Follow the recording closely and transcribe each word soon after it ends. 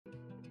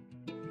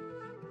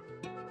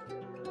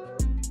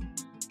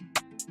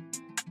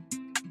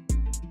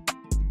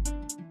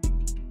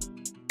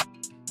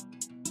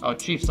Oh,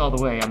 Chiefs all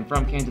the way. I'm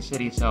from Kansas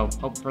City, so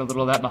hope for a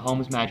little of that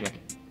Mahomes magic.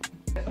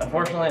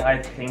 Unfortunately,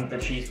 I think the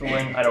Chiefs will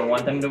win. I don't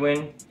want them to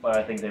win, but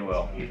I think they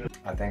will.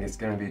 I think it's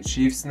going to be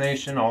Chiefs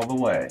Nation all the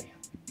way.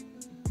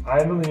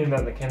 I believe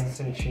that the Kansas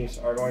City Chiefs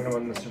are going to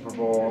win the Super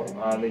Bowl.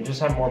 They just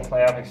have more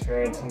playoff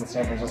experience than the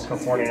San Francisco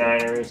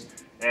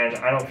 49ers, and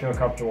I don't feel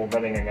comfortable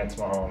betting against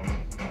Mahomes.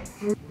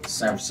 The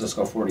San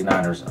Francisco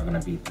 49ers are going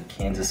to beat the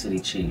Kansas City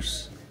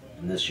Chiefs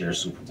in this year's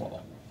Super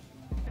Bowl.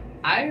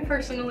 I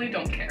personally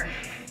don't care.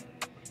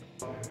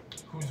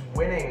 Who's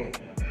winning?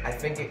 I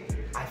think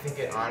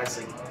it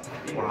honestly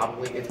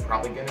it's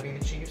probably going to be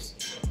the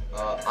Chiefs.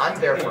 I'm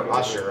there for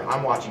Usher.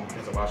 I'm watching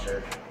because of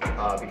Usher,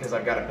 because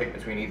I've got to pick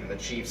between either the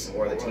Chiefs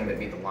or the team that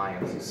beat the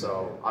Lions.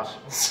 So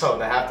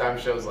the halftime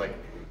show's like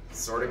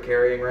sort of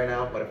carrying right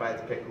now. But if I had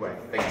to pick who I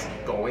think is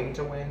going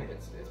to win,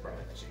 it's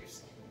probably the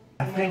Chiefs.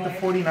 I think the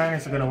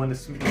 49ers are going to win the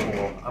Super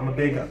Bowl. I'm a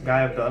big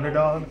guy of the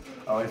underdog.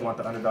 I always want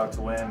the underdog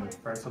to win.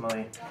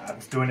 Personally, I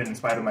was doing it in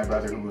spite of my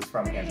brother who was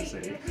from Kansas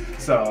City.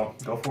 So,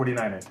 go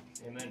 49ers.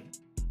 Amen.